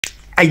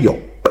Hey up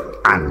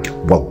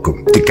and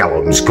welcome to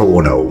Callum's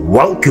Corner.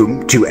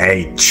 Welcome to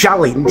a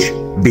challenge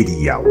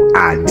video,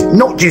 and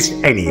not just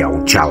any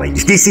old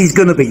challenge. This is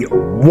going to be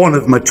one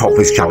of my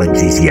toughest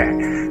challenges yet.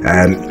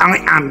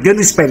 I am going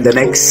to spend the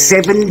next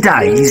 7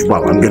 days,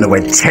 well, I'm going to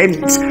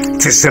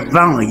attempt to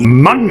survive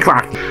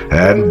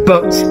Minecraft,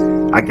 but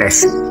I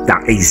guess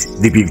that is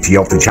the beauty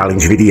of the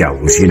challenge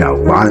videos, you know,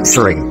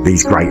 answering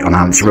these great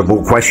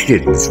unanswerable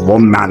questions.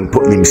 One man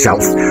putting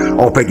himself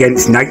up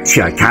against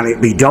nature. Can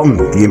it be done?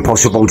 The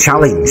impossible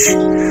challenge.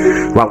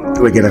 Well,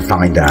 we're going to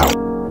find out.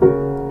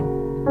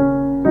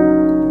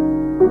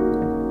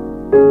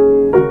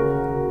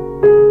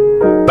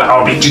 But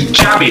I'll be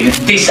jabbing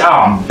this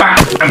arm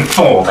back and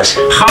forth as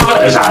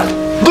hard as I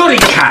bloody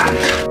can.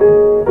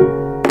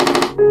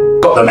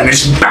 Got them and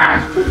it's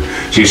bang.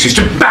 So it's just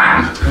a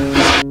bang.